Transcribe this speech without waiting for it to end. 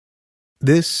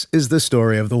This is the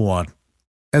story of the one.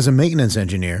 As a maintenance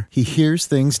engineer, he hears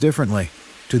things differently.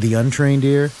 To the untrained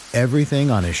ear,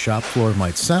 everything on his shop floor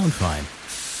might sound fine,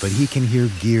 but he can hear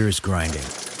gears grinding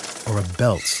or a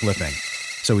belt slipping.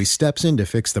 So he steps in to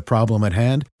fix the problem at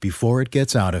hand before it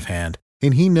gets out of hand.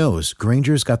 And he knows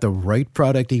Grainger's got the right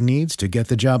product he needs to get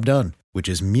the job done, which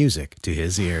is music to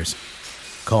his ears.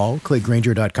 Call, click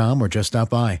Grainger.com, or just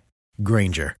stop by.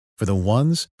 Grainger, for the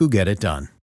ones who get it done.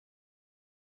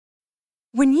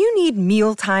 When you need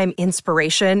mealtime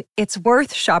inspiration, it's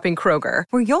worth shopping Kroger,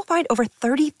 where you'll find over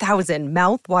 30,000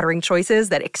 mouth-watering choices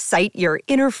that excite your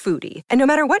inner foodie. And no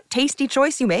matter what tasty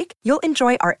choice you make, you'll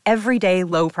enjoy our everyday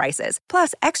low prices,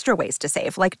 plus extra ways to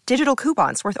save, like digital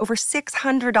coupons worth over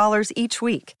 $600 each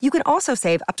week. You can also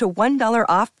save up to $1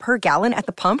 off per gallon at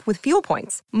the pump with fuel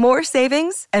points. More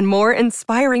savings and more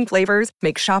inspiring flavors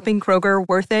make shopping Kroger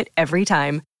worth it every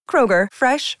time. Kroger,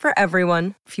 fresh for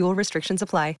everyone. Fuel restrictions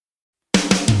apply.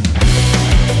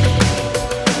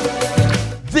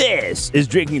 This is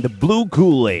Drinking the Blue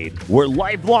Kool-Aid. We're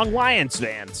lifelong Lions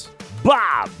fans.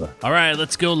 Bob. All right,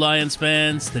 let's go, Lions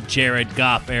fans. The Jared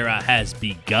Goff era has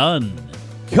begun.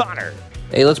 Connor.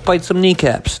 Hey, let's bite some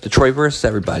kneecaps. Detroit versus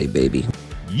everybody, baby.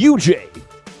 UJ.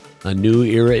 A new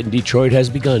era in Detroit has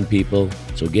begun, people.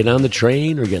 So get on the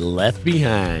train or get left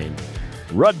behind.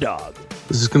 Rud Dog.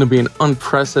 This is going to be an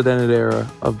unprecedented era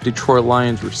of Detroit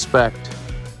Lions respect.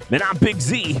 And I'm Big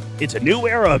Z. It's a new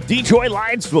era of Detroit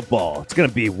Lions football. It's going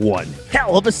to be one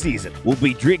hell of a season. We'll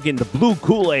be drinking the Blue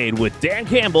Kool-Aid with Dan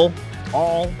Campbell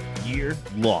all year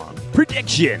long.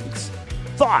 Predictions,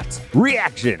 thoughts,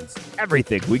 reactions,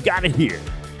 everything. We got it here.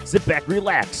 Sit back,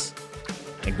 relax,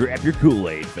 and grab your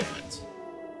Kool-Aid, fans.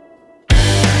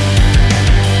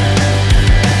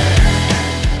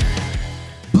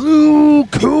 Blue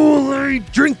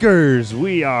Kool-Aid drinkers,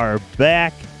 we are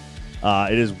back.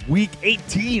 It is week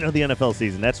 18 of the NFL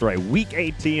season. That's right, week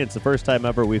 18. It's the first time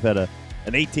ever we've had an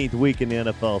 18th week in the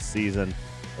NFL season,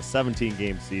 a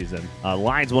 17-game season.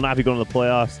 Lions will not be going to the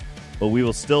playoffs, but we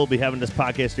will still be having this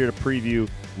podcast here to preview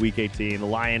week 18. The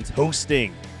Lions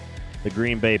hosting the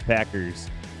Green Bay Packers.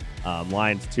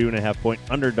 Lions 2.5-point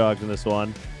underdogs in this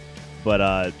one.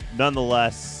 But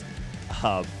nonetheless,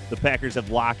 the Packers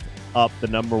have locked up the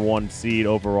number one seed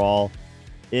overall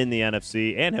in the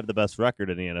NFC and have the best record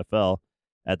in the NFL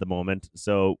at the moment.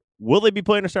 So will they be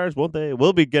playing the stars? Won't they?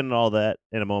 We'll be getting all that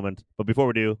in a moment. But before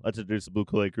we do, let's introduce the Blue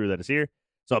Kool-Aid crew that is here.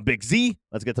 So I'm Big Z.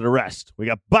 Let's get to the rest. We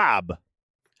got Bob.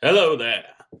 Hello there.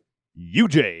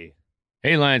 UJ.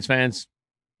 Hey, Lions fans.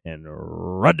 And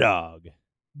Rud Dog.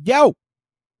 Yo.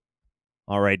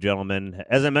 All right, gentlemen.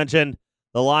 As I mentioned,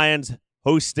 the Lions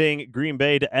hosting Green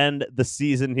Bay to end the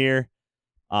season here.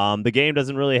 The game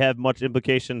doesn't really have much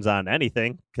implications on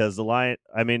anything because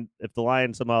if the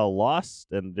Lions somehow lost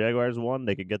and Jaguars won,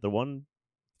 they could get the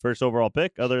first overall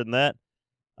pick. Other than that,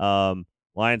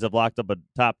 Lions have locked up a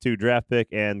top 2 draft pick,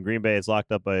 and Green Bay has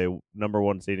locked up a number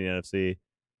 1 seed in the NFC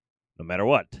no matter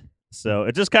what. So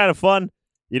it's just kind of fun,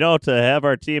 to have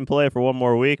our team play for one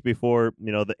more week before,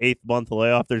 the 8th month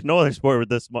layoff. There's no other sport with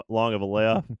this long of a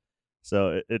layoff.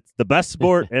 So it's the best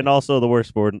sport and also the worst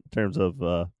sport in terms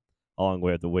of how long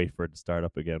we have to wait for it to start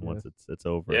up again once it's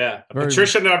over. Yeah.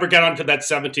 Patricia never got onto that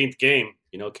 17th game.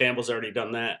 Campbell's already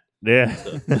done that. Yeah.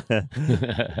 So.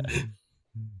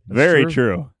 Very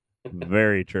true.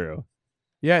 Very true.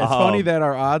 Yeah, it's funny that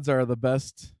our odds are the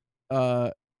best.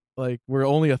 We're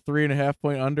only a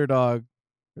 3.5-point underdog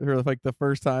for the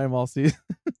first time all season.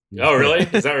 Oh, really?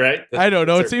 Is that right? I don't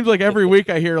know. It seems like every week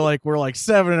I hear we're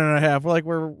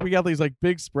 7.5. We got these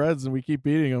big spreads and we keep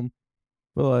beating them.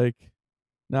 But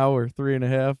now we're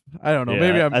 3.5. I don't know. Yeah,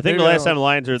 Maybe I think the last time the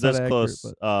Lions were this accurate,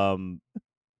 close, and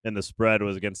the spread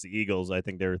was against the Eagles. I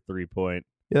think they were 3-point.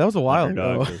 Yeah, that was a while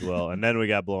ago as well, and then we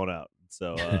got blown out.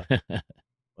 So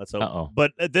let's hope. Uh-oh.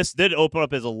 But this did open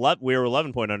up as we were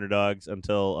 11-point underdogs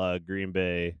until Green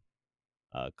Bay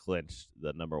clinched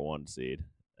the number 1 seed,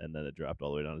 and then it dropped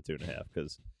all the way down to 2.5.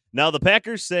 Because now the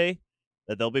Packers say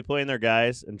that they'll be playing their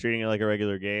guys and treating it like a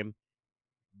regular game.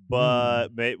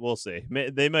 But we'll see.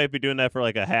 They might be doing that for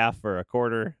a half or a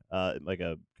quarter, like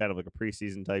a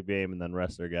preseason type game, and then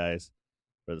rest their guys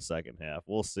for the second half.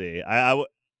 We'll see. I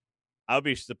would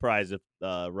be surprised if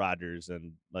Rodgers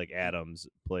and Adams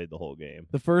played the whole game.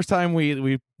 The first time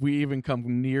we even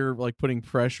come near putting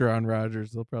pressure on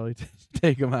Rodgers, they'll probably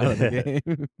take him out of the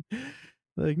game.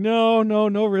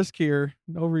 No risk here,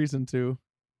 no reason to.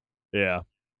 Yeah.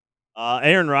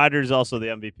 Aaron Rodgers also the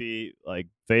MVP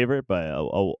favorite by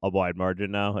a wide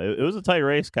margin now. It was a tight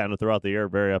race kind of throughout the year,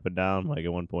 very up and down.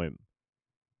 At one point,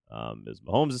 it was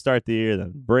Mahomes to start the year,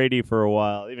 then Brady for a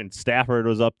while. Even Stafford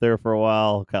was up there for a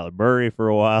while. Kyler Murray for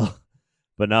a while.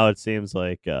 But now it seems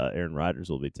like Aaron Rodgers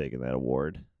will be taking that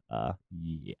award by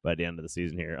the end of the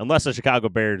season here, unless the Chicago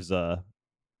Bears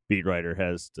beat writer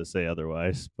has to say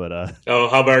otherwise. But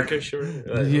Hubbard, sure.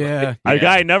 Yeah. a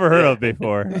guy I never heard of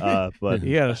before. But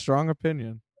He had a strong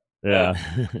opinion. yeah.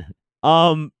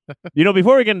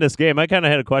 Before we get into this game, I kind of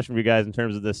had a question for you guys in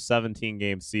terms of this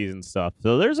 17-game season stuff.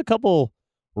 So there's a couple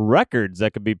records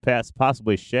that could be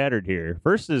possibly shattered here.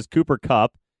 First is Cooper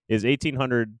Kupp is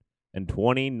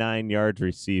 1,829 yards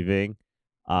receiving.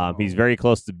 He's very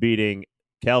close to beating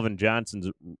Calvin Johnson's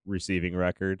receiving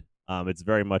record. It's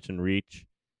very much in reach.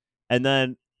 And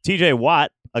then TJ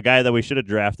Watt, a guy that we should have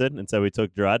drafted, and so we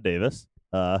took Gerard Davis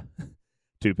 2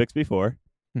 picks before,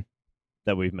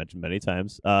 that we've mentioned many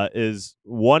times, is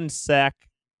 1 sack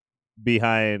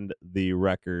behind the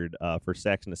record for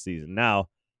sacks in the season. Now,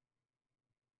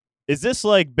 is this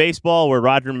like baseball where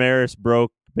Roger Maris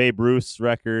broke Babe Ruth's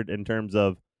record in terms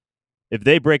of if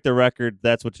they break the record,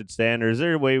 that's what should stand? Or is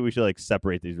there a way we should like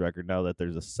separate these records now that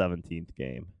there's a 17th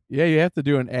game? Yeah, you have to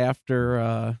do an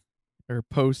after or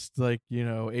post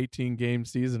 18-game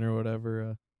season or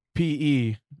whatever.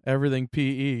 PE, everything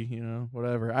PE,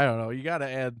 whatever. I don't know. You got to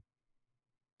add.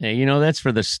 Hey, that's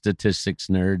for the statistics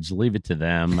nerds. Leave it to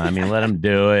them. I mean, let them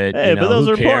do it. Hey, but those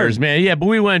who are cares, important. man? Yeah, but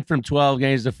we went from 12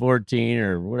 games to 14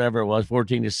 or whatever it was,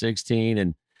 14 to 16,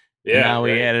 and now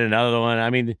we added another one. I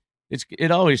mean,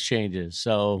 it always changes.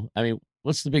 So, I mean,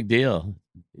 what's the big deal?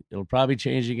 It'll probably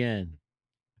change again.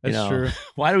 That's true.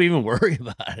 Why do we even worry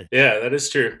about it? Yeah, that is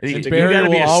true. Barry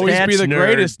will always be the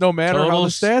greatest, no matter how total the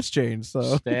stats change. So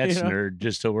stats nerd,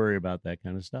 just to worry about that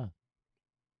kind of stuff.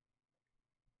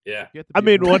 Yeah, I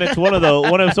mean, when it's one of the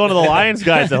Lions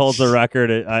guys that holds the record,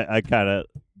 I kind of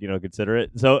consider it.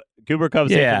 So Cooper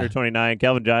Kupp's 829,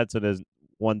 Calvin Johnson is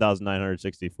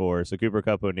 1,964. So Cooper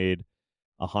Kupp would need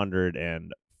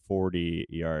 140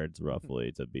 yards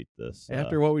roughly to beat this.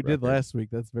 After what we did record. last week,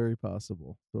 that's very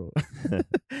possible. So, and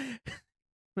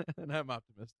I'm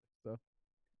optimistic. So,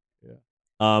 yeah.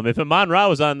 If Amon Ra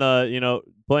was on the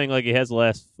playing like he has the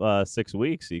last 6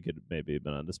 weeks, he could maybe have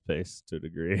been on this pace to a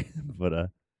degree. But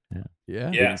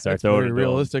yeah, start that's very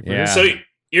realistic. Yeah. So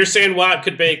you're saying Watt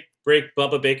could break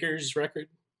Bubba Baker's record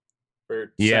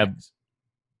for sacks?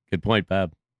 Good point,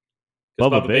 Bob.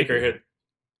 Bubba Baker had,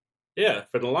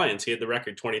 for the Lions, he had the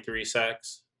record 23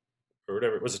 sacks or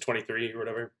whatever. Was it 23 or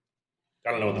whatever?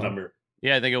 I don't know the number.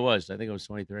 Yeah, I think it was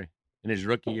 23 in his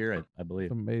rookie year, I believe.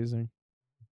 It's amazing.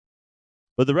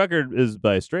 But the record is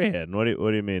by Strahan. What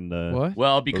do you mean? What?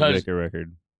 Well, because Baker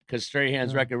record. Because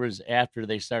Strahan's record was after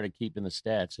they started keeping the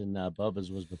stats, and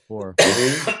Bubba's was before,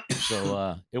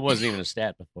 so it wasn't even a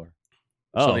stat before.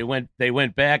 Oh. So they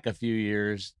went back a few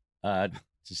years to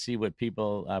see what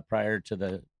people prior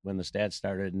to when the stats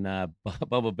started, and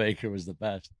Bubba Baker was the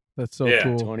best. That's so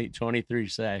cool. 23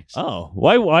 sacks. Oh,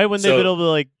 why wouldn't they be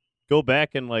able to go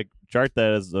back and chart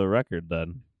that as the record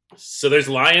then? So there's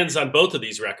Lions on both of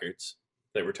these records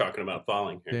that we're talking about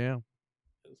falling here. Damn.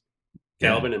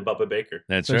 Calvin and Bubba Baker.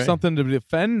 That's There's right. something to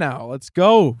defend now. Let's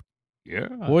go. Yeah.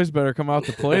 Boys better come out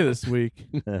to play this week.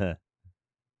 I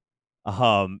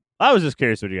was just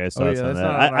curious what you guys thought on that's that.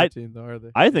 not on our team, though, are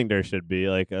they? I think there should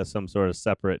be some sort of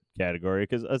separate category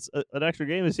because an extra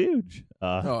game is huge.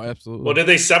 Oh, absolutely. Well, did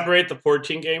they separate the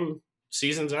 14-game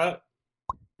seasons out?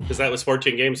 Because that was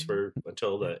 14 games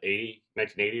until the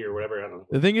 1980 or whatever. I don't know.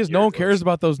 The thing is, no one cares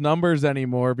about those numbers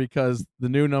anymore because the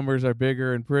new numbers are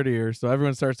bigger and prettier. So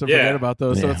everyone starts to forget about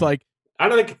those. So it's like, I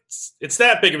don't think it's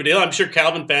that big of a deal. I'm sure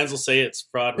Calvin fans will say it's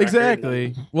fraud.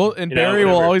 Exactly. Well, and Barry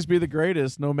will always be the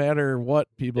greatest, no matter what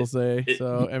people say.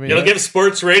 So I mean, it'll give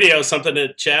sports radio something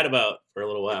to chat about for a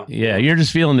little while. Yeah, you're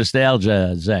just feeling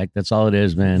nostalgia, Zach. That's all it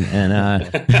is, man.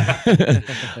 And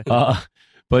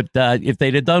but if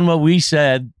they'd have done what we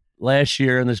said last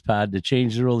year in this pod to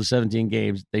change the rule to 17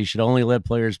 games, they should only let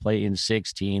players play in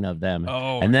 16 of them.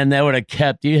 Oh. And then that would have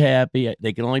kept you happy.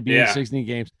 They can only be in 16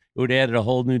 games. It would have added a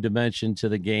whole new dimension to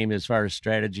the game as far as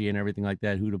strategy and everything like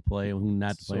that, who to play and who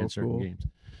not to play in certain games.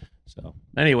 So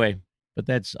anyway, but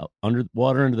that's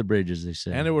water under the bridge, as they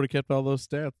say. And it would have kept all those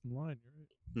stats in line.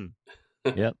 Right?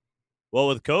 Yep. Well,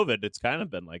 with COVID, it's kind of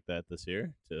been like that this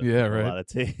year. Too, yeah, a right. lot of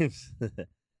teams.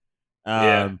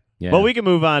 Yeah. But we can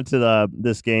move on to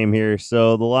this game here.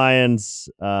 So the Lions,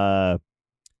 what are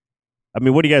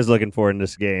you guys looking for in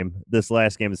this game, this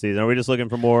last game of the season? Are we just looking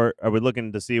for more? Are we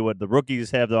looking to see what the rookies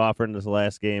have to offer in this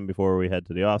last game before we head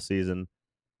to the offseason?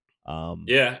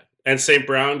 Yeah, and St.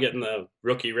 Brown getting the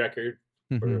rookie record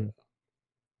for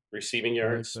receiving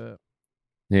yards.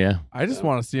 Yeah. I just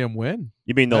want to see him win.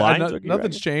 You mean the Lions?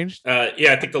 Nothing's changed. Yeah,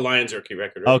 I think the Lions rookie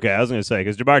record. Okay, I was going to say,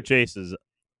 because Jamar Chase is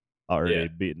already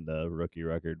beaten the rookie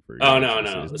record for. Oh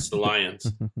no, it's the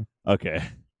Lions. Okay.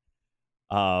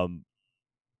 I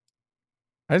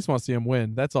just want to see him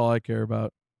win. That's all I care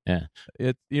about. Yeah.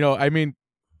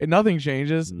 Nothing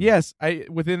changes. Yes,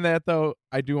 within that though,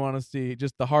 I do want to see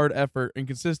just the hard effort and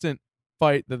consistent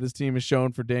fight that this team has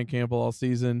shown for Dan Campbell all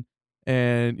season.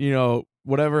 And,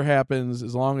 whatever happens,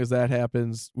 as long as that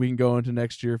happens, we can go into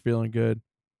next year feeling good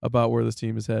about where this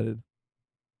team is headed.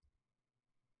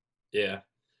 Yeah.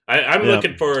 I'm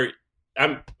looking for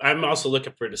I'm also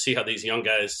looking for to see how these young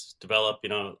guys develop,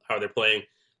 how they're playing.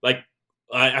 Like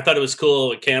I thought it was cool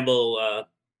when Campbell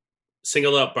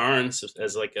singled out Barnes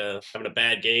as like having a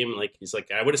bad game. Like he's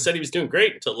like, I would have said he was doing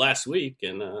great until last week,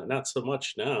 and not so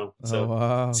much now.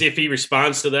 So see if he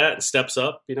responds to that and steps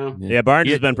up. Yeah, Barnes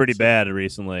has been pretty bad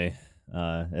recently.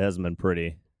 It hasn't been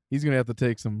pretty. He's gonna have to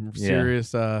take some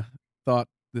serious thought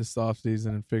this offseason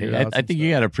and figure it out. I think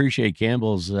you got to appreciate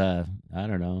Campbell's.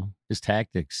 His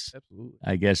tactics. Absolutely.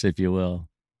 I guess, if you will.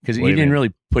 Because he didn't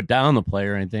really put down the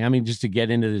player or anything. I mean, just to get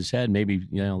into his head, maybe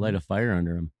light a fire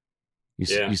under him.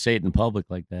 You say it in public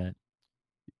like that.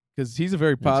 Because he's a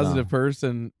very positive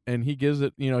person, and he gives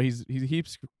it. He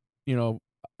heaps,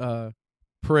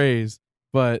 praise.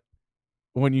 But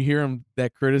when you hear him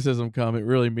that criticism come, it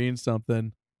really means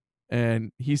something.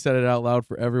 And he said it out loud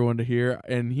for everyone to hear.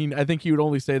 And I think he would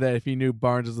only say that if he knew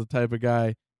Barnes is the type of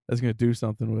guy that's going to do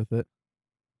something with it.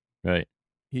 Right.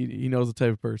 He knows the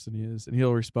type of person he is, and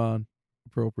he'll respond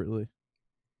appropriately.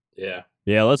 Yeah.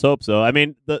 Yeah, let's hope so. I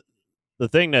mean, the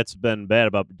thing that's been bad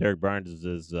about Derek Barnes is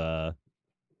his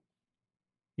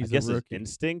his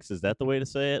instincts. Is that the way to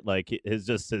say it? Like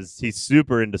he's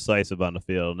super indecisive on the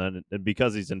field, and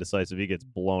because he's indecisive, he gets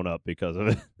blown up because of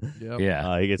it. Yep.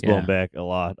 Yeah, he gets blown back a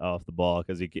lot off the ball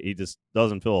because he just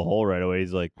doesn't fill a hole right away.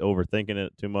 He's like overthinking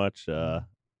it too much.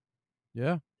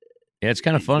 Yeah, it's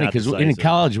kind of funny because in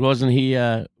college wasn't he?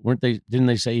 Didn't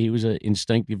they say he was an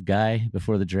instinctive guy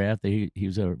before the draft? He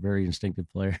was a very instinctive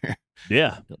player.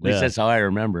 Yeah, at least that's how I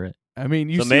remember it. I mean,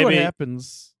 you see what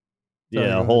happens.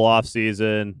 Yeah, a whole off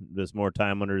season, just more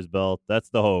time under his belt. That's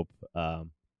the hope. But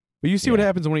you see what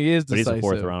happens when he is decisive. But he's a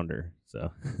fourth rounder,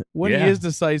 so when he is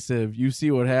decisive, you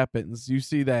see what happens. You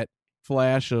see that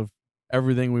flash of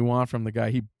everything we want from the guy.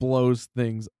 He blows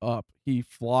things up. He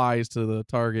flies to the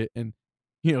target and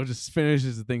just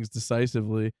finishes things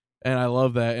decisively. And I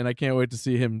love that. And I can't wait to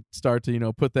see him start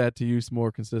to put that to use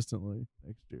more consistently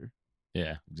next year.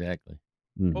 Yeah, exactly.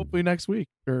 Hopefully next week.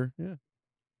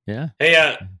 Yeah.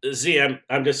 Hey, Z,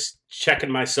 I'm just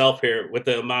checking myself here with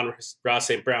the Amon-Ra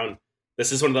St. Brown.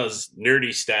 This is one of those nerdy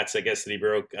stats, I guess, that he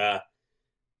broke.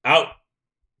 Out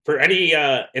for any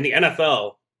in the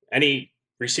NFL, any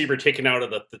receiver taken out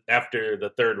of after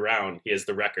the third round, he has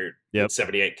the record. Yep. With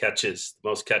 78 catches, the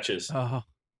most catches. Uh-huh.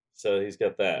 So he's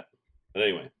got that. But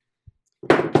anyway,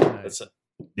 that's a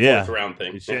fourth round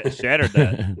thing. He shattered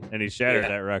that, and he shattered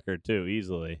that record too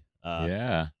easily.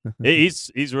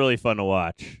 He's really fun to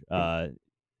watch.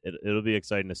 It'll be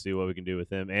exciting to see what we can do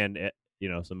with him, and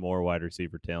some more wide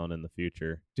receiver talent in the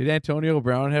future. Did Antonio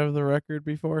Brown have the record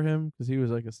before him? Because he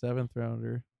was like a 7th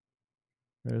rounder,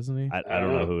 isn't he? I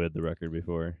don't know who had the record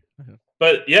before.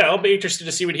 But yeah, I'll be interested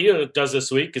to see what he does this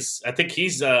week because I think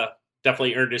he's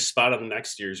definitely earned his spot on the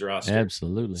next year's roster.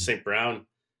 Absolutely, St. Brown.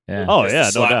 Yeah. Oh yeah,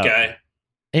 no doubt. Guy.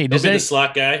 Hey, He'll be the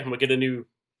slot guy. I'm gonna get a new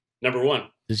number 1.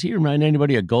 Does he remind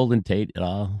anybody of Golden Tate at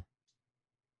all?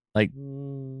 Like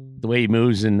the way he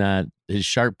moves and his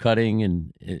sharp cutting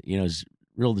and is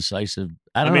real decisive.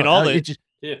 I don't know.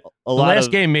 The last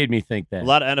game made me think that. A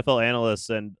lot of NFL analysts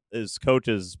and his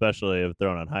coaches especially have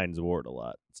thrown on Hines Ward a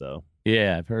lot. So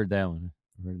yeah, I've heard that one.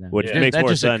 Which makes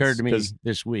more sense. That just occurred to me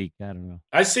this week. I don't know.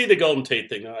 I see the Golden Tate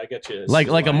thing. Though. I get you.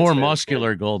 Like a more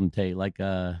muscular Golden Tate, like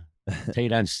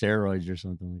Tate on steroids or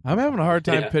something like that. I'm having a hard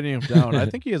time pinning him down. I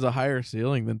think he has a higher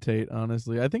ceiling than Tate,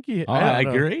 honestly. I think he... I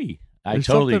agree. I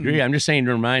totally agree. I'm just saying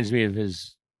it reminds me of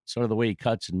his sort of the way he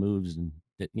cuts and moves and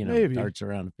darts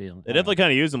around the field. They definitely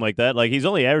kind of use him like that. Like he's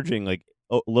only averaging like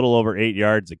a little over 8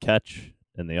 yards a catch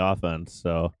in the offense.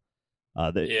 So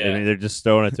they're just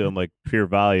throwing it to him like pure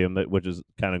volume, which is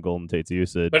kind of Golden Tate's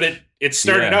usage. But it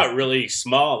started out really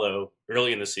small though,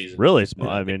 early in the season. Really small.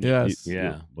 I mean,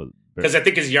 because I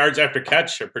think his yards after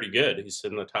catch are pretty good. He's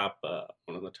in the top,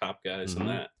 one of the top guys in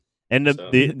that. And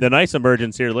the nice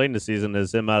emergence here late in the season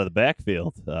is him out of the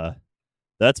backfield.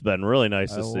 That's been really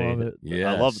nice to see. It. Yes,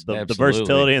 I love the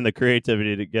versatility and the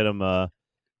creativity to get him, the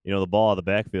ball out of the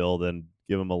backfield and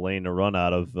give him a lane to run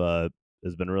out of.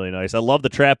 Has been really nice. I love the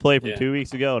trap play from 2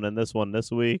 weeks ago, and then this one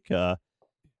this week. He got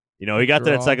to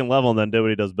that second level and then did what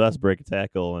he does best: break a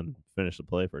tackle and finish the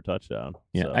play for a touchdown.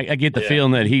 Yeah, so. I get the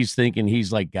feeling that he's thinking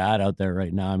he's like God out there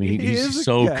right now. I mean, he's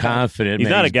so confident. He's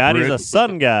not a god. He's a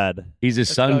sun god. He's a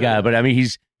sun god. But I mean,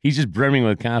 he's just brimming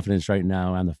with confidence right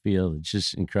now on the field. It's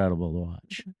just incredible to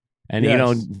watch. And you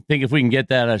know, think if we can get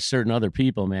that out of certain other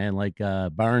people, man, like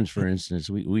Barnes, for instance,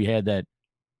 we had that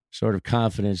sort of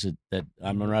confidence that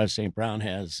Amon-Ra St. Brown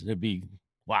has. It'd be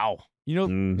wow. You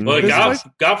know, well,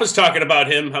 Goff was talking about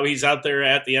him, how he's out there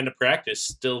at the end of practice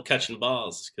still catching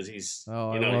balls because he's,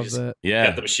 he's got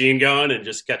the machine going and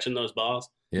just catching those balls.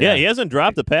 Yeah, he hasn't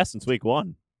dropped a pass since week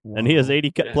 1, and he has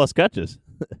 80 plus catches.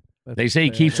 They say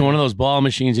he keeps one of those ball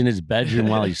machines in his bedroom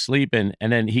while he's sleeping,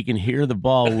 and then he can hear the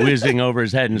ball whizzing over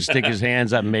his head and stick his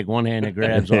hands up and make one-handed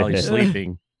grabs while he's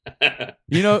sleeping.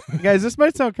 You know, guys, this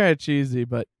might sound kind of cheesy,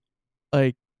 but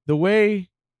like the way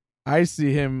I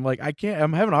see him, like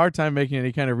I'm having a hard time making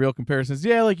any kind of real comparisons.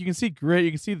 Yeah, like you can see grit, you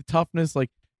can see the toughness,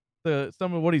 like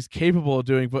some of what he's capable of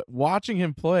doing. But watching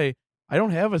him play, I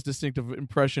don't have a distinctive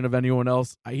impression of anyone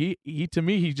else. He to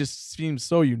me, he just seems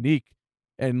so unique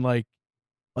and like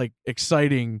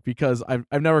exciting because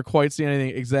I've never quite seen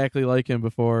anything exactly like him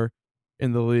before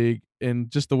in the league,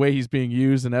 and just the way he's being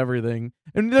used and everything.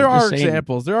 And there are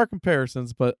examples, there are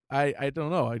comparisons, but I don't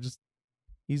know.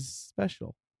 He's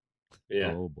special.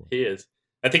 Yeah, he is.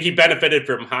 I think he benefited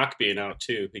from Hawk being out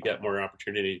too. He got more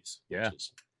opportunities. Yeah,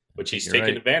 which he's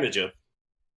taking advantage of.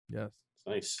 Yes, it's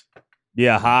nice.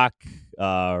 Yeah, Hawk,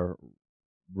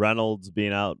 Reynolds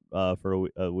being out for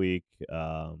a week,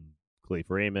 Khalif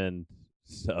Raymond.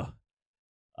 So,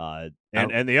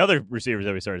 and the other receivers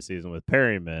that we started the season with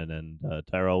Perryman and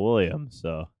Tyrell Williams.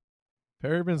 So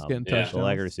Perryman's getting touchdowns. The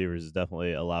lack of receivers has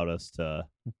definitely allowed us to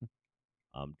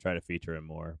try to feature him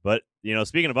more. But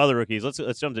speaking of other rookies, let's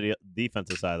jump to the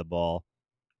defensive side of the ball.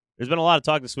 There's been a lot of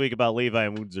talk this week about Levi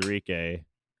Onwuzurike.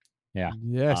 Yeah,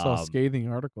 I saw a scathing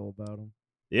article about him.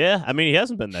 Yeah, I mean he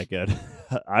hasn't been that good.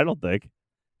 I don't think.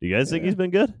 Do you guys think he's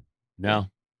been good?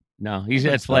 No, he's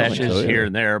had flashes here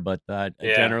and there, but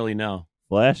generally no.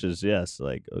 Flashes, yes,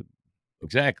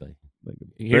 exactly.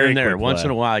 Here and there, once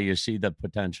in a while, you see the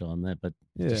potential in that, but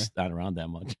just not around that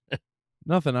much.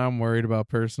 Nothing I'm worried about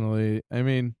personally. I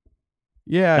mean,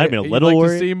 yeah, I'd be a little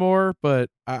worried to see more, but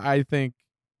I think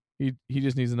he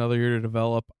just needs another year to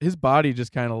develop. His body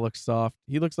just kind of looks soft.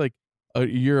 He looks like a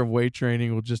year of weight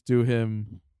training will just do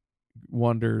him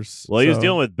wonders. Well, he was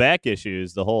dealing with back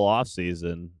issues the whole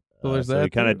offseason. So he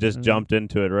kind of just jumped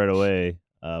into it right away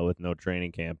with no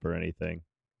training camp or anything.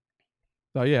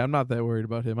 So, yeah, I'm not that worried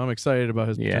about him. I'm excited about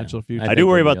his potential future. I do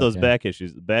worry about those back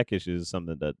issues. The back issues is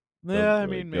something that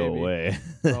maybe go away.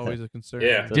 It's always a concern.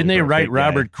 Didn't they write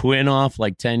Robert Quinn off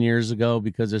like 10 years ago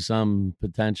because of some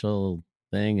potential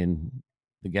thing, and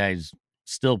the guy's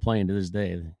still playing to this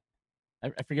day?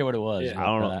 I forget what it was. Yeah. I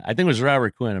don't know. I think it was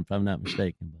Robert Quinn, if I'm not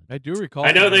mistaken. I do recall.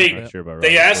 I know they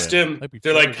asked him.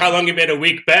 They're like, "How long have you been a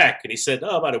week back?" And he said,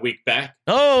 "Oh, about a week back."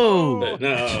 Oh,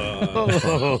 no.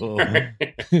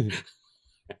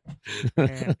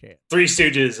 Three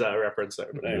Stooges reference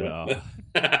there, but anyway.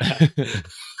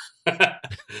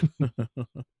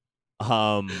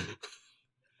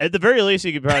 At the very least,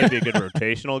 he could probably be a good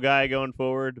rotational guy going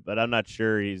forward, but I'm not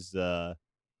sure he's played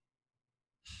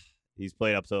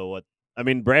up to what. I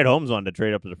mean, Brad Holmes wanted to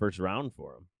trade up to the first round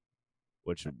for him,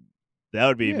 which that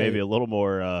would be maybe a little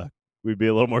more. We'd be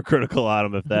a little more critical on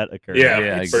him if that occurred. Yeah,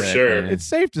 exactly. For sure. It's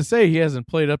safe to say he hasn't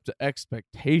played up to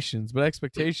expectations, but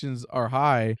expectations are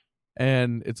high,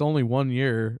 and it's only 1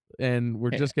 year, and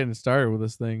we're just getting started with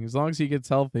this thing. As long as he gets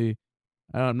healthy,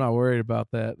 I'm not worried about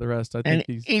that. The rest, I think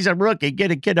he's a rookie.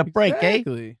 Get a kid a break,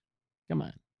 exactly.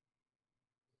 Come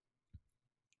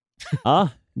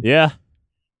on. Yeah.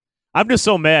 I'm just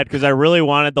so mad because I really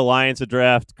wanted the Lions to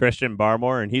draft Christian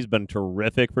Barmore, and he's been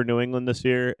terrific for New England this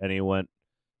year, and he went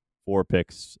 3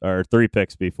 picks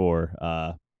before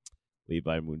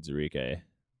Levi Onwuzurike.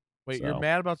 Wait, you're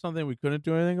mad about something we couldn't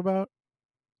do anything about?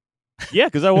 Yeah,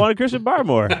 because I wanted Christian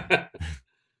Barmore.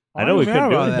 I know we couldn't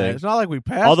do anything. It's not like we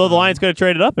passed. Although the Lions could have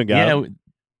traded up and got him.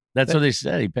 That's what they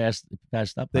said. He passed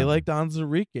up. They liked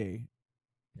Onwuzurike.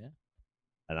 Yeah,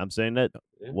 and I'm saying that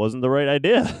wasn't the right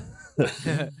idea.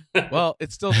 Well,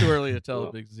 it's still too early to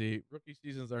tell, Big Z. Rookie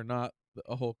seasons are not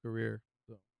a whole career.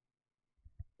 So.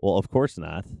 Well, of course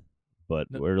not. But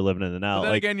we're living in the now. But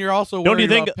then again, you're also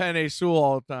worried about Penei Sewell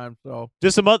all the time. So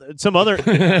just some other.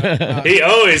 He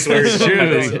always worries about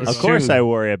Penei. Of course, I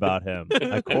worry about him.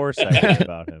 Of course, I worry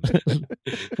about him.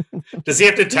 Does he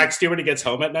have to text you when he gets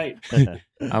home at night? Just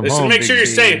to make sure you're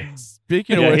safe.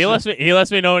 Speaking of which, he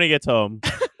lets me know when he gets home.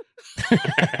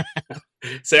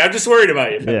 Say, I'm just worried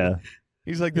about you. Yeah.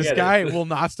 He's like, this guy will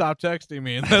not stop texting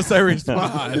me unless I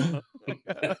respond.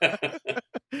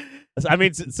 I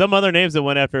mean, some other names that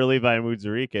went after Levi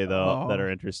Muzurike, though, that are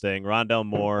interesting. Rondell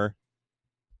Moore,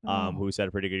 who's had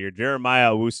a pretty good year.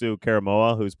 Jeremiah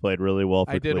Owusu-Karamoah, who's played really well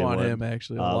for Cleveland. I did want him,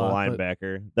 actually, a lot. The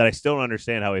linebacker. That I still don't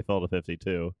understand how he fell to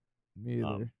 52. Me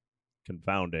either.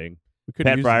 Confounding.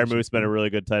 Pat Freiermuth's been a really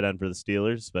good tight end for the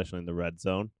Steelers, especially in the red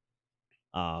zone.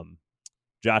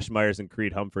 Josh Myers and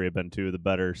Creed Humphrey have been two of the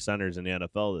better centers in the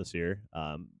NFL this year.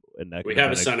 We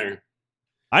have a center.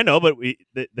 I know, but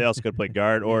they also could play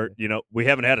guard, or we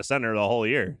haven't had a center the whole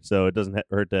year, so it doesn't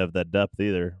hurt to have that depth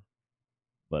either.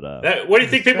 But what do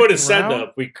you think they would have said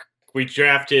though? We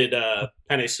drafted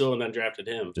Penei Sewell and then drafted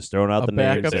him. Just throwing out the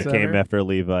names that came after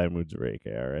Levi Muzurike.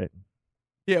 All right.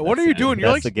 Yeah, what are you doing? You're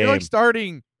like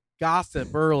starting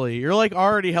gossip early. You're like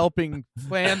already helping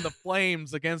fan the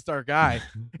flames against our guy.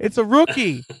 It's a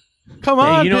rookie. Come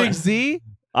on, Big Z.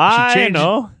 I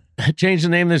know. Change the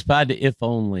name of this pod to If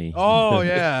Only. Oh,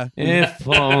 yeah. If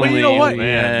only. But you know what?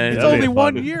 Man. It's only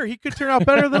 1 year. He could turn out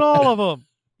better than all of them.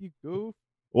 You goof.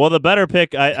 Well, the better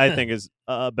pick, I think, has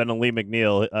been a Lee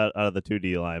McNeil out of the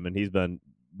 2D lineman. He's been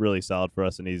really solid for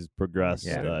us, and he's progressed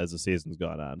as the season's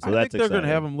gone on. So I think they're going to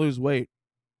have him lose weight.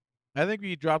 I think if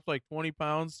he dropped like 20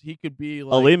 pounds, he could be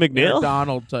like Lee McNeil?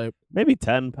 Donald type. Maybe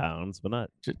 10 pounds, but not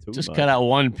too just much. Cut out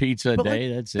one pizza a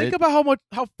day. That's think it. Think about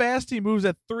how fast he moves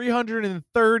at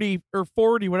 330 or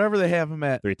 40, whatever they have him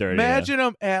at. 330. Imagine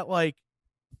him at like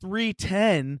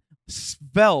 310,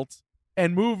 svelte,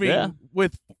 and moving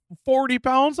with 40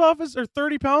 pounds off his or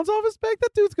 30 pounds off his back.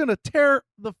 That dude's gonna tear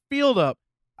the field up.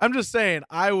 I'm just saying,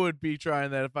 I would be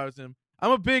trying that if I was him.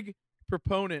 I'm a big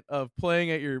proponent of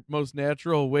playing at your most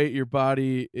natural weight your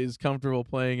body is comfortable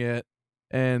playing at,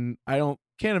 and can't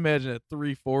imagine that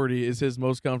 340 is his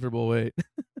most comfortable weight.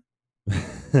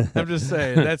 I'm just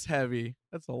saying, that's heavy.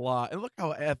 That's a lot. And look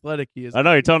how athletic he is. I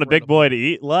know you're telling a big boy to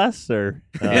eat less, or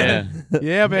yeah,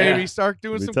 baby. Start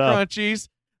doing some crunchies.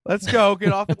 Let's go.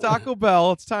 Get off the Taco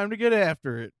Bell. It's time to get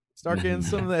after it. Start getting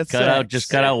some of that.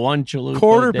 Cut out one chalupa.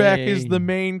 Quarterback is the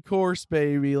main course,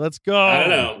 baby. Let's go. I don't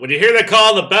know. When you hear the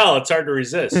call of the bell, it's hard to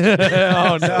resist.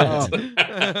 Oh no.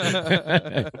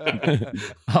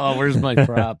 Oh, where's my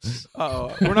props?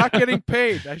 Oh, we're not getting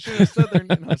paid. I should have said their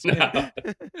name.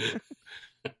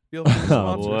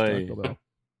 Oh boy.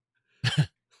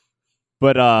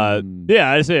 But I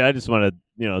just want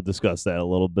to discuss that a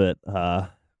little bit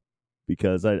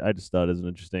because I just thought it was an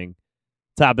interesting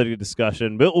topic of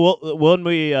discussion. But when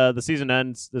the season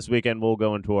ends this weekend, we'll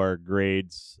go into our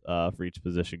grades for each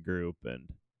position group and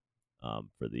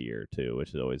for the year too,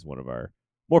 which is always one of our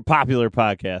more popular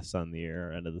podcasts on the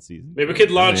year end of the season. Maybe we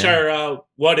could launch our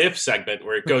what if segment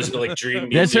where it goes into like dream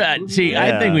music.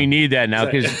 I think we need that now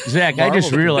because Zach, I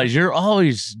just realized you're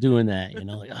always doing that.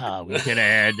 Like, we could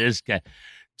have had this guy.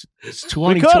 It's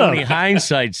 2020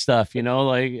 hindsight stuff,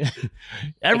 like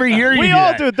every year we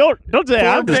all do. Don't say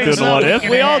I'm just doing what if.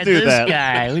 We all do that.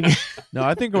 Guy. No,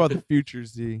 I think about the future,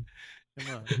 Z.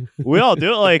 Come on. We all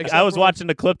do it. Like I was watching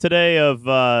the clip today of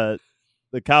the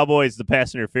Cowboys, the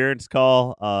pass interference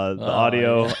call, the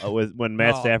audio with when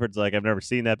Matt Stafford's like, "I've never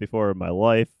seen that before in my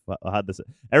life." How'd this?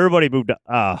 Everybody moved.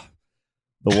 The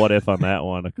what if on that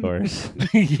one, of course.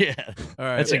 Yeah, all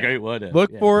right. That's a great what if.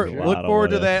 Look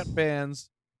forward to that, fans.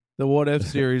 The What If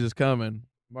series is coming.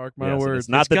 Mark my words. It's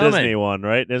not the coming. Disney one,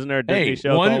 right? Isn't there a Disney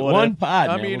show called What one If? pod.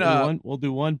 I mean, we'll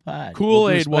do one pod.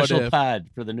 Kool-Aid special What If. pod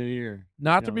for the new year.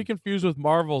 Not to be confused with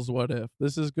Marvel's What If.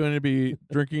 This is going to be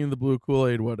drinking the blue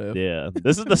Kool-Aid What If. Yeah,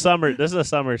 this is the summer. This is a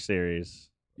summer series.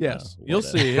 Yes, you'll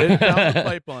see it down the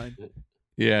pipeline.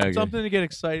 Yeah, okay. Something to get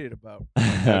excited about.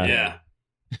 Yeah.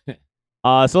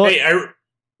 So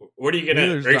what are you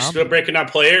gonna? Are you still breaking out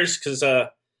players? Because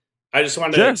I just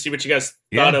wanted to see what you guys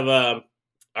thought of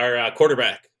our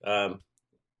quarterback, Tim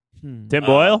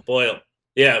Boyle. Boyle.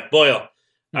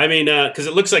 I mean, because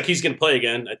it looks like he's going to play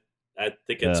again. I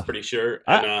think it's pretty sure.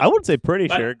 And, I wouldn't say pretty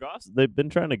sure. Goff, they've been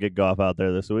trying to get Goff out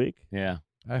there this week. Yeah,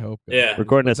 I hope. Yeah,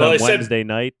 recording this on Wednesday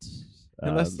night.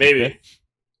 Maybe,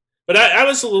 but I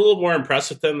was a little more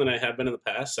impressed with him than I have been in the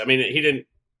past. I mean, he didn't.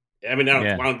 I mean, I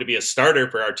don't want him to be a starter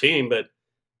for our team, but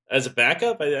as a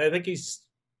backup, I think he's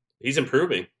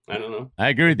improving. I don't know. I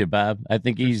agree with you, Bob. I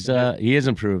think he is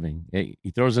improving.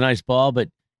 He throws a nice ball, but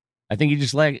I think he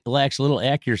just lacks a little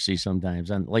accuracy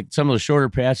sometimes. On like some of the shorter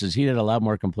passes, he did a lot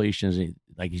more completions.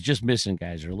 He's just missing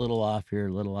guys. They're a little off here,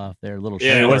 a little off there, a little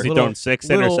short. Was he throwing 6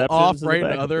 interceptions? Off right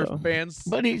in other fans.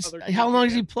 But how long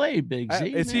has he played, Big Z?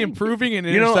 Is he improving in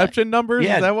interception numbers?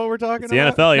 Yeah, is that what we're talking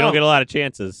about? The NFL, you don't get a lot of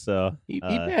chances. So he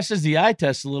passes the eye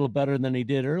test a little better than he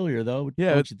did earlier, though.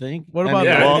 Don't you think? What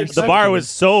about the bar was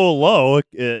so low,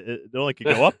 it only could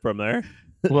go up from there.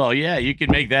 Well, yeah, you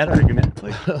can make that argument.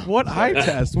 Like, what eye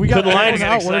test? We got the Lions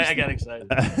out worse. I got excited.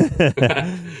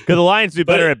 Could the Lions do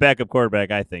better at backup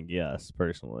quarterback? I think yes,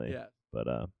 personally. Yeah. But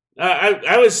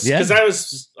I was because I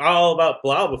was all about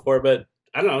Blau before, but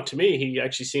I don't know. To me, he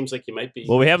actually seems like he might be.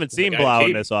 well, we haven't the seen guy Blau in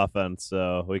keep. this offense,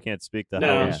 so we can't speak to No,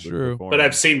 how that's he's true. performing. But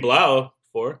I've seen Blau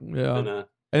before. Yeah.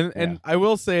 And, And I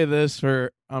will say this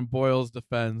on Boyle's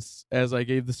defense, as I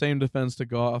gave the same defense to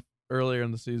Goff earlier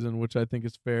in the season, which I think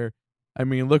is fair. I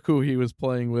mean, look who he was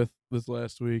playing with this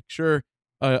last week. Sure,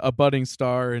 a budding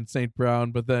star in St.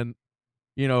 Brown, but then,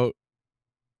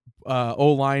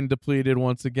 O-line depleted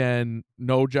once again.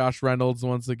 No Josh Reynolds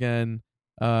once again.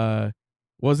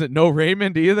 Wasn't no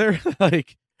Raymond either.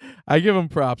 Like, I give him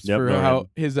props for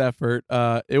his effort.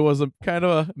 It was a kind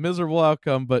of a miserable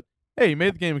outcome, but hey, he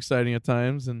made the game exciting at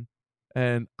times, and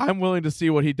I'm willing to see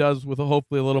what he does with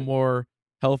hopefully a little more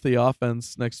healthy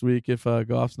offense next week if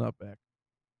Goff's not back.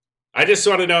 I just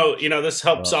want to know, this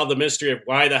helps solve the mystery of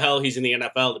why the hell he's in the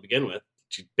NFL to begin with,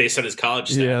 based on his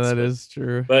college stats. Yeah, that is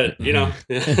true. But,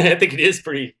 I think it is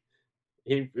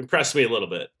he impressed me a little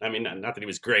bit. I mean, not that he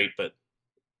was great, but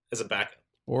as a backup.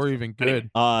 Or even good.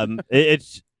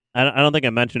 It's I don't think I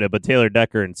mentioned it, but Taylor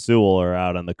Decker and Sewell are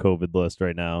out on the COVID list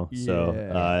right now. Yeah. So,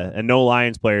 and no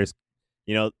Lions players,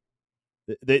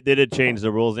 they did change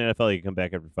the rules in the NFL. You can come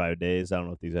back after 5 days. I don't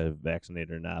know if these guys are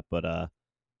vaccinated or not, but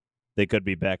they could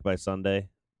be back by Sunday,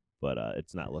 but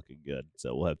it's not looking good.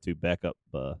 So we'll have 2 backup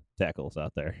tackles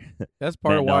out there. That's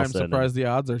part of why Nelson I'm surprised the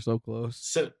odds are so close.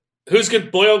 So who's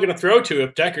Boyle going to throw to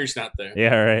if Decker's not there?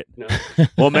 Yeah, right.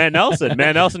 Well, Matt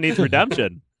Nelson needs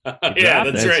redemption. Yeah,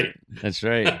 that's right. That's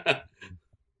right.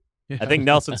 I think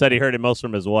Nelson said he heard it most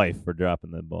from his wife for dropping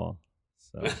the ball.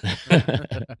 So,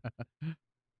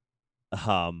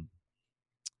 I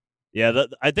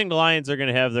think the Lions are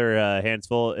going to have their hands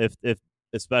full,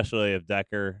 especially if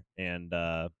Decker and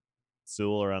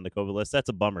Sewell are on the COVID list. That's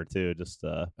a bummer too. Just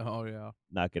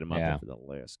not get him out there for the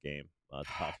last game to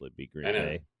possibly beat Green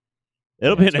Bay.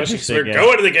 It'll be an interesting game. We're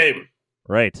going to the game,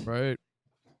 right.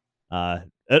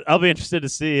 I'll be interested to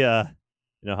see, how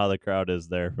the crowd is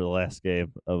there for the last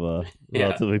game of a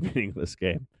relatively meaningless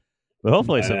game. But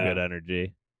hopefully some good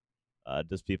energy.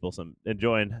 Just people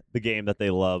enjoying the game that they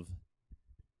love.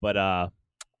 But I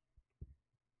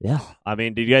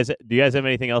mean, do you guys have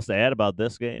anything else to add about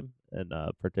this game in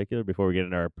particular before we get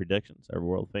into our predictions? Are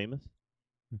world famous?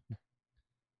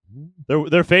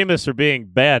 They're famous for being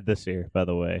bad this year, by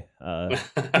the way.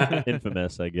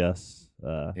 Infamous, I guess.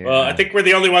 Well, I think we're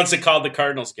the only ones that called the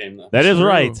Cardinals game, though. That is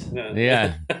right.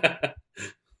 Yeah.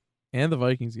 And the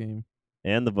Vikings game.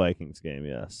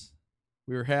 Yes.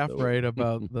 We were half right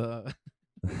about the.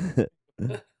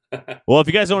 Well, if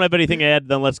you guys don't have anything to add,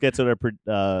 then let's get to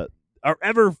our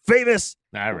ever famous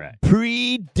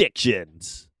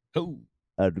predictions.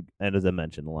 And as I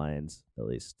mentioned, the Lions, at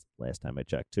least last time I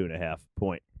checked,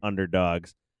 2.5-point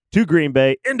underdogs to Green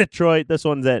Bay in Detroit. This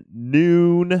one's at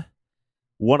noon,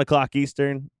 1:00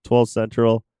 Eastern, 12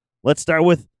 Central. Let's start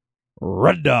with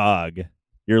Red Dog.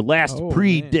 Your last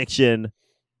prediction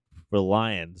for the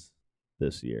Lions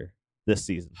this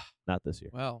season, not this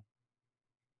year. Well,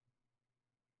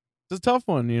 it's a tough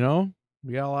one,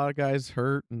 We got a lot of guys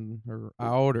hurt or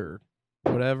out or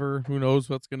whatever. Who knows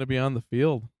what's going to be on the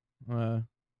field?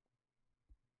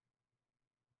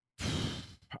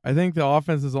 I think the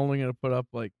offense is only going to put up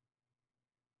like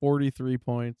 43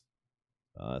 points.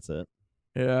 That's it.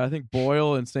 Yeah, I think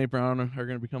Boyle and St. Brown are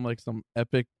going to become like some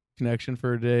epic connection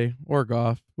for a day, or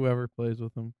Goff, whoever plays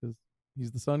with him, because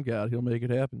he's the sun god. He'll make it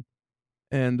happen.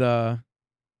 And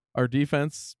our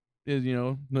defense is,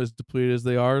 as depleted as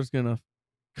they are, is going to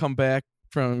come back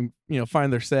from,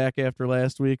 find their sack after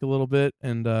last week a little bit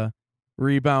and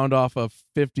rebound off a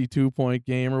 52-point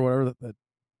game or whatever, that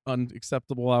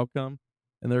unacceptable outcome.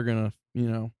 And they're going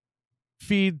to,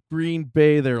 feed Green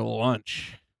Bay their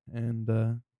lunch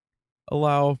and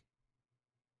allow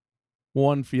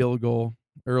one field goal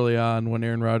early on when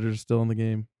Aaron Rodgers is still in the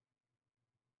game.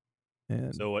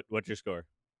 And so what's your score?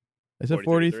 I said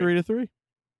 43-3.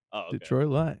 Oh, okay. Detroit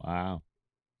Lions. Wow.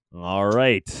 All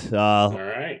right. All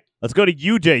right. Let's go to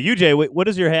UJ. UJ, what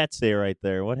does your hat say right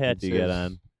there? What hat do you get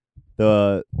on?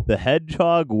 The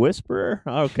Hedgehog Whisperer?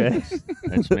 Okay.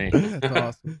 That's me. That's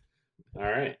awesome. All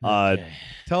right.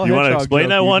 Tell you want to explain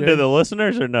that one to the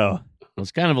listeners or no? Well,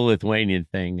 it's kind of a Lithuanian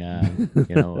thing.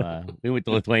 We went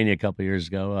to Lithuania a couple years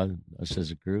ago, us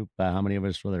as a group. How many of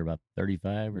us were there? About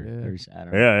 35 or 30? I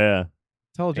don't know. Yeah.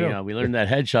 Tell Joe. We learned that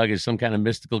hedgehog is some kind of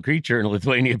mystical creature in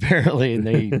Lithuania, apparently. And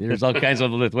there's all kinds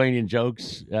of Lithuanian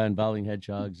jokes involving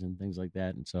hedgehogs and things like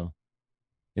that. And so,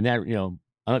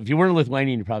 if you weren't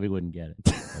Lithuanian, you probably wouldn't get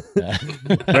it.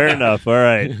 Fair enough. All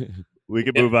right. We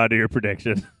can move on to your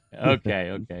prediction.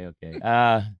 Okay.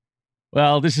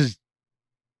 Well, this is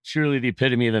surely the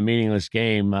epitome of a meaningless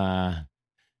game. The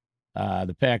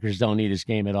Packers don't need this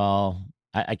game at all.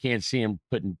 I can't see them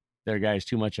putting their guys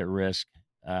too much at risk.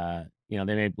 They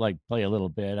may play a little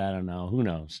bit. I don't know. Who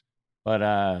knows? But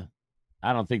I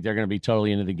don't think they're going to be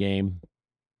totally into the game.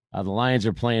 The Lions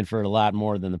are playing for a lot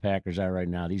more than the Packers are right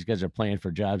now. These guys are playing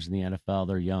for jobs in the NFL.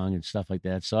 They're young and stuff like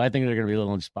that. So I think they're going to be a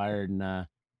little inspired. And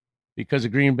because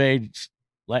of Green Bay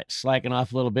slacking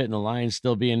off a little bit and the Lions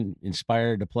still being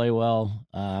inspired to play well,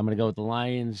 I'm going to go with the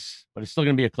Lions. But it's still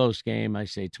going to be a close game. I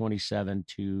say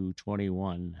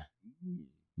 27-21.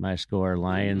 My score,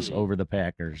 Lions over the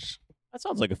Packers. That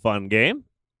sounds like a fun game.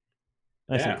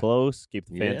 Nice and close. Keep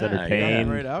the fans entertained.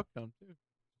 Great outcome, too.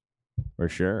 For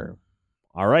sure.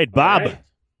 All right, Bob.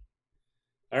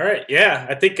 All right. Yeah,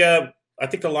 I think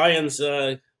the Lions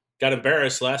got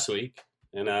embarrassed last week,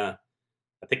 and I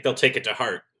think they'll take it to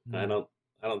heart. I don't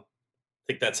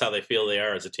think that's how they feel they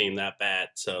are as a team, that bad.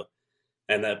 So,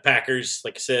 and the Packers,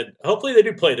 like I said, hopefully they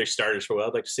do play their starters for a while.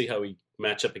 I'd like to see how we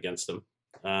match up against them.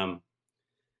 But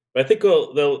I think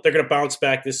they're going to bounce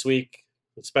back this week,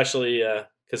 especially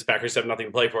because Packers have nothing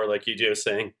to play for, like you was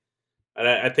saying. And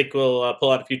I think we'll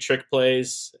pull out a few trick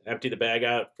plays, empty the bag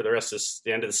out for the rest of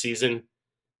the end of the season,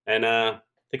 and I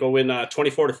think we'll win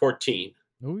 24-14.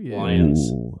 Oh yeah,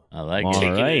 Lions. Ooh, I like it.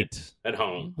 All right, at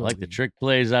home. I like the trick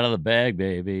plays out of the bag,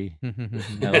 baby.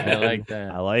 I like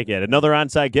that. I like it. Another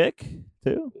onside kick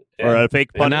too, or a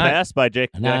fake punt pass by Jake.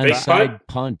 An onside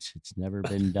punt. It's never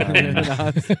been done.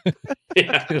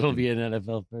 It'll be an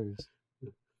NFL first.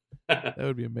 That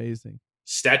would be amazing.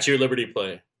 Statue of Liberty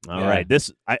play. All right.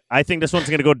 I think this one's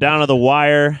going to go down to the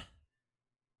wire.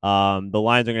 The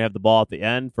Lions are going to have the ball at the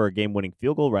end for a game-winning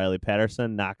field goal. Riley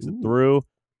Patterson knocks it through.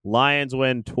 Lions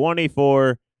win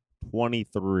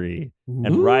 24-23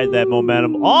 and ride that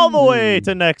momentum all the way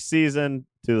to next season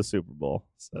to the Super Bowl.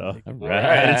 So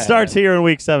and it starts here in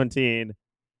Week 17.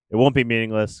 It won't be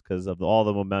meaningless because of all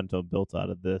the momentum built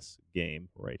out of this game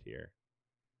right here.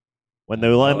 When they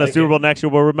win the Super Bowl next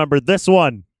year, we'll remember this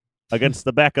one against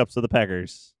the backups of the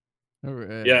Packers. All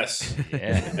right. Yes.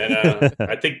 And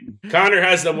I think Connor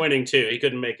has them winning too. He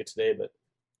couldn't make it today, but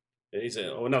he's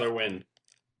another win.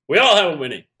 We all have him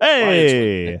winning.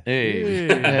 Hey.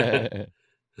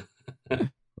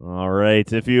 All right.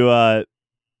 If you've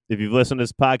listened to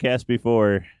this podcast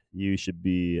before, you should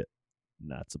be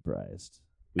not surprised.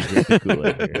 We drink the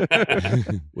Kool-Aid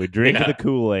here. We drink the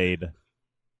Kool-Aid.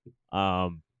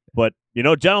 But,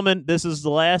 gentlemen, this is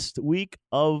the last week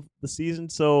of the season,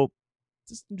 so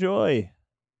just enjoy.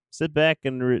 Sit back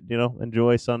and,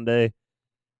 enjoy Sunday.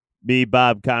 Me,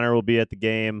 Bob, Connor will be at the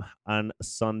game on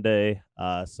Sunday,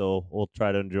 so we'll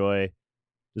try to enjoy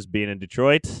just being in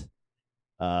Detroit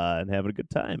and having a good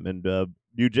time. And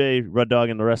UJ, Red Dog,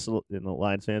 and the rest of the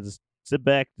Lions fans, just sit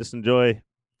back, just enjoy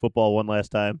football one last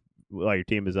time while your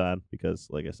team is on because,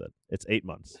 like I said, it's 8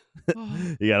 months.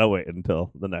 You got to wait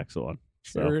until the next one.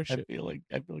 So. I feel like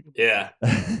yeah.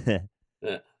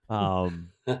 But all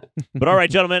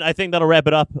right, gentlemen, I think that'll wrap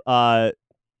it up.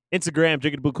 Instagram,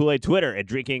 Drinking Blue Kool-Aid, Twitter at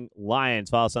Drinking Lions.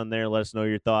 Follow us on there. Let us know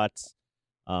your thoughts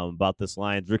about this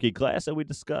Lions rookie class that we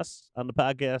discussed on the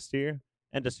podcast here,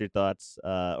 and just your thoughts,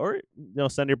 or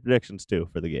send your predictions too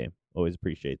for the game. Always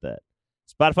appreciate that.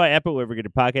 Spotify, Apple, wherever you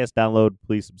get your podcast, download.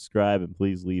 Please subscribe and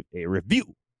please leave a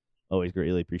review. Always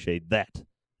greatly appreciate that.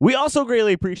 We also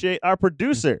greatly appreciate our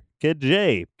producer, Kid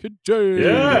J.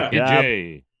 Yeah. Kid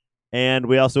J. And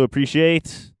we also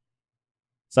appreciate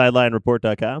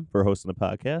SidelineReport.com for hosting the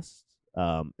podcast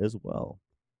as well.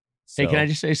 Hey, can I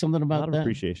just say something about that?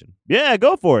 Appreciation. Yeah,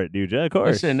 go for it, DJ. Of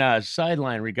course. Listen,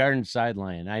 regarding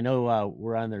Sideline, I know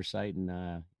we're on their site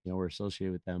and we're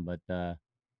associated with them, but I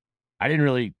didn't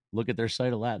really look at their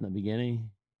site a lot in the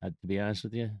beginning, to be honest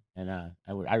with you. And I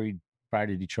read Pride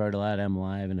of Detroit a lot, M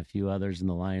Live, and a few others in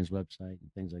the Lions website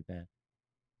and things like that.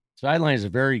 Sideline is a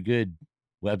very good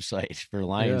website for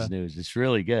Lions news. It's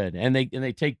really good, and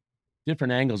they take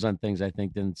different angles on things, I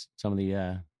think, than some of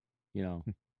the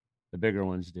the bigger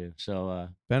ones do. So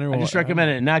I just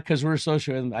recommend it, not because we're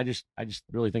associated with them. I just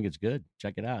really think it's good.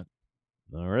 Check it out.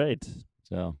 All right.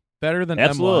 So better than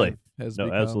absolutely has no,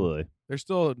 become. absolutely. There's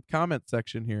still a comment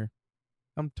section here.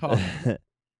 I'm talking.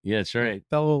 Yeah, that's right.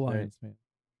 Fellow Lions fan.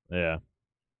 Yeah.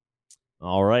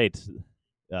 All right.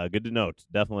 Good to note.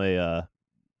 Definitely.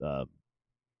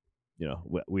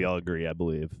 We all agree, I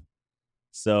believe.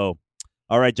 So,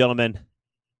 all right, gentlemen.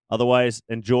 Otherwise,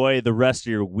 enjoy the rest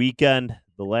of your weekend,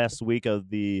 the last week of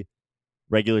the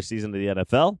regular season of the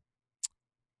NFL.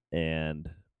 And,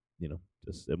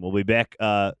 and we'll be back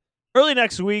early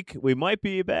next week. We might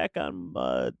be back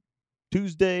on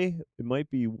Tuesday. It might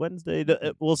be Wednesday.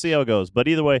 We'll see how it goes. But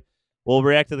either way, we'll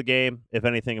react to the game if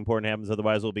anything important happens.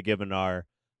 Otherwise, we'll be giving our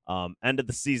end of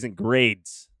the season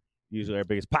grades. Usually our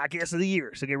biggest podcast of the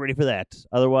year. So get ready for that.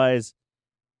 Otherwise,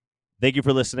 thank you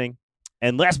for listening.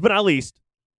 And last but not least,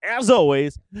 as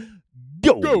always,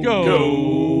 go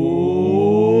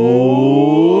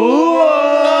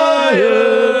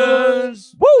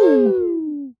Lions!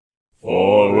 Woo!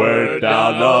 Forward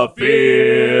down the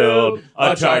field,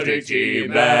 a charging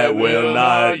team that will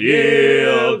not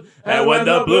yield. And when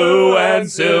the blue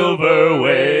and silver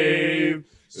wave,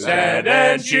 stand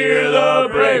and cheer the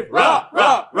brave. Rock,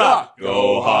 rock, rock.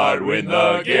 Go hard, win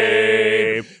the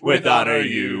game. With honor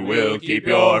you will keep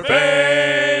your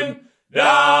fame.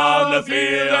 Down the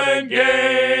field and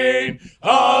gain a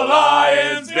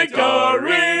Lions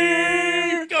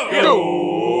victory. Go!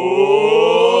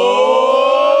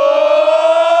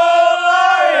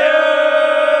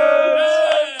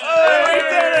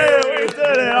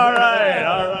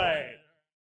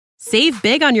 Save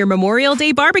big on your Memorial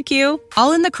Day barbecue,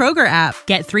 all in the Kroger app.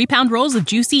 Get 3-pound rolls of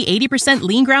juicy 80%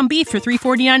 lean ground beef for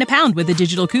 $3.49 a pound with a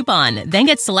digital coupon. Then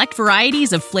get select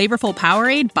varieties of flavorful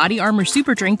Powerade, Body Armor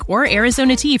Super Drink, or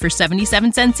Arizona tea for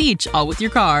 77 cents each, all with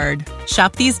your card.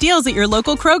 Shop these deals at your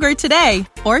local Kroger today,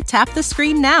 or tap the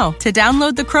screen now to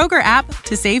download the Kroger app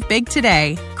to save big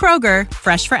today. Kroger,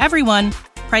 fresh for everyone.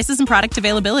 Prices and product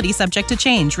availability subject to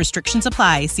change. Restrictions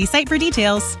apply. See site for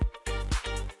details.